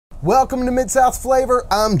Welcome to Mid-South Flavor,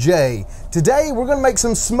 I'm Jay. Today we're gonna make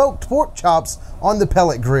some smoked pork chops on the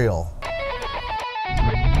pellet grill.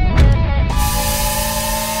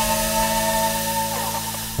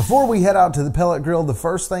 Before we head out to the pellet grill, the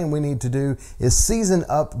first thing we need to do is season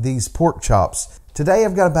up these pork chops. Today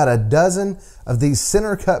I've got about a dozen of these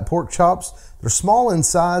center cut pork chops. They're small in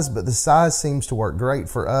size, but the size seems to work great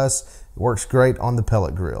for us. It works great on the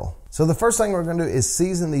pellet grill. So the first thing we're going to do is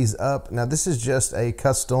season these up. Now this is just a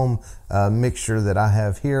custom mixture that I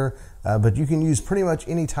have here, but you can use pretty much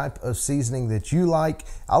any type of seasoning that you like.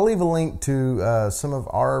 I'll leave a link to some of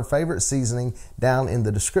our favorite seasoning down in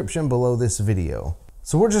the description below this video.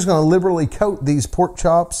 So we're just going to liberally coat these pork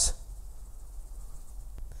chops.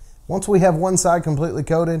 Once we have one side completely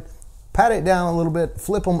coated, pat it down a little bit,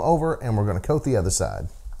 flip them over, and we're going to coat the other side.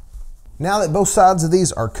 Now that both sides of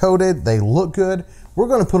these are coated, they look good, we're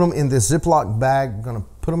going to put them in this Ziploc bag. We're going to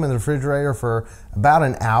put them in the refrigerator for about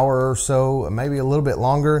an hour or so, maybe a little bit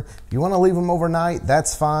longer. If you want to leave them overnight,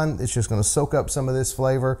 that's fine. It's just going to soak up some of this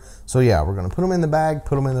flavor. So yeah, we're going to put them in the bag,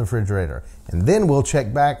 put them in the refrigerator, and then we'll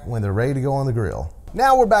check back when they're ready to go on the grill.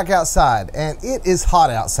 Now we're back outside, and it is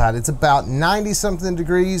hot outside. It's about 90-something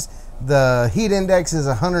degrees. The heat index is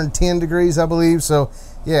 110 degrees, I believe. So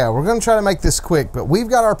yeah, we're gonna try to make this quick, but we've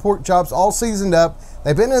got our pork chops all seasoned up.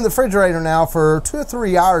 They've been in the refrigerator now for 2 or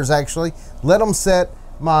 3 hours actually. Let them set.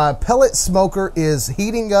 My pellet smoker is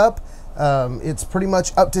heating up. It's pretty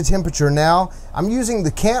much up to temperature now. I'm using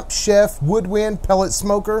the Camp Chef Woodwind pellet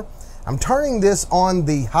smoker. I'm turning this on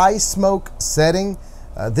the high smoke setting.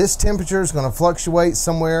 This temperature is gonna fluctuate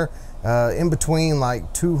somewhere in between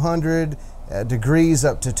like 200 degrees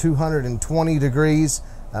up to 220 degrees,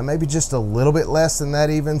 maybe just a little bit less than that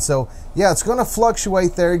even. So yeah, it's going to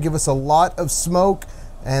fluctuate there, give us a lot of smoke,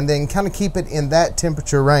 and then kind of keep it in that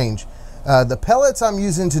temperature range. The pellets I'm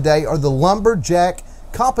using today are the Lumberjack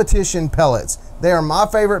Competition Pellets. They are my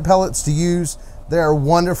favorite pellets to use. They are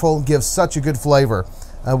wonderful, give such a good flavor.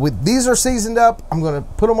 These are seasoned up. I'm going to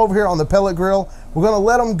put them over here on the pellet grill. We're going to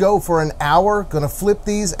let them go for an hour. Going to flip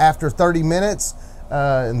these after 30 minutes.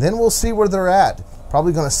 And then we'll see where they're at.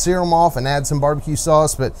 Probably going to sear them off and add some barbecue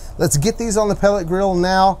sauce, but let's get these on the pellet grill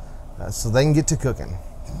now so they can get to cooking.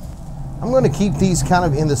 I'm going to keep these kind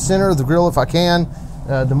of in the center of the grill if I can.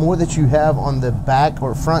 The more that you have on the back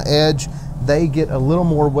or front edge, they get a little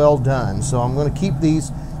more well done. So I'm going to keep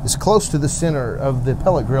these as close to the center of the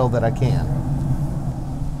pellet grill that I can.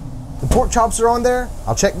 The pork chops are on there.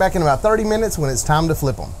 I'll check back in about 30 minutes when it's time to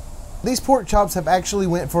flip them. These pork chops have actually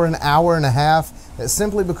went for an hour and a half. That's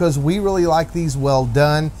simply because we really like these well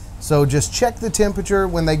done. So just check the temperature.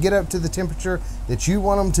 When they get up to the temperature that you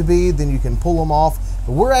want them to be, then you can pull them off.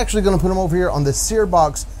 But we're actually going to put them over here on the sear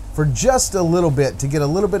box for just a little bit to get a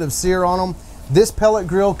little bit of sear on them. This pellet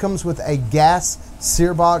grill comes with a gas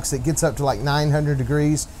sear box that gets up to like 900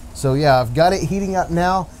 degrees. So yeah, I've got it heating up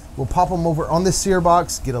now. We'll pop them over on the sear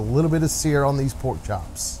box, get a little bit of sear on these pork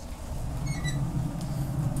chops.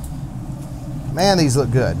 Man, these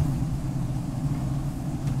look good.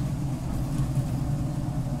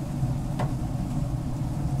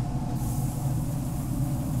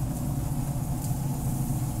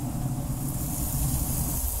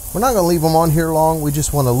 We're not going to leave them on here long. We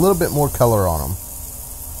just want a little bit more color on them.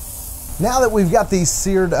 Now that we've got these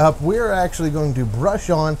seared up, we're actually going to brush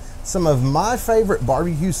on some of my favorite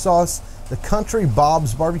barbecue sauce, the Country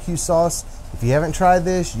Bob's barbecue sauce. If you haven't tried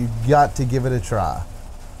this, you've got to give it a try.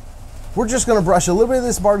 We're just going to brush a little bit of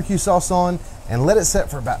this barbecue sauce on and let it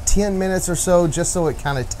set for about 10 minutes or so, just so it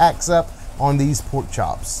kind of tacks up on these pork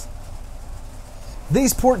chops.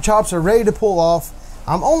 These pork chops are ready to pull off.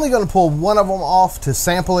 I'm only going to pull one of them off to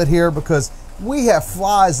sample it here because we have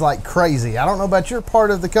flies like crazy. I don't know about your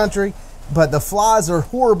part of the country, but the flies are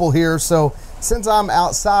horrible here. So since I'm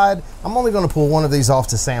outside, I'm only going to pull one of these off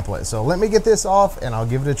to sample it. So let me get this off and I'll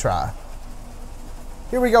give it a try.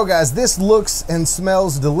 Here we go, guys. This looks and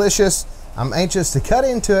smells delicious. I'm anxious to cut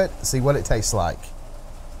into it, see what it tastes like.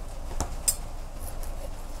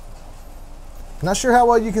 Not sure how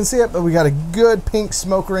well you can see it, but we got a good pink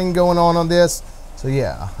smoke ring going on this. So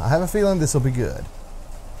yeah, I have a feeling this will be good.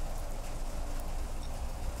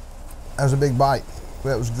 That was a big bite.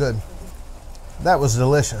 That was good. That was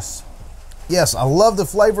delicious. Yes, I love the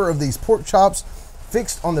flavor of these pork chops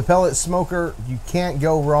fixed on the pellet smoker. You can't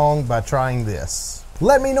go wrong by trying this.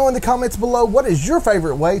 Let me know in the comments below, what is your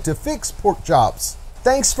favorite way to fix pork chops?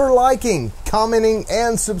 Thanks for liking, commenting,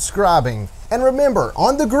 and subscribing. And remember,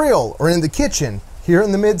 on the grill or in the kitchen, here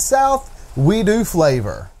in the Mid-South, we do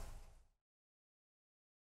flavor.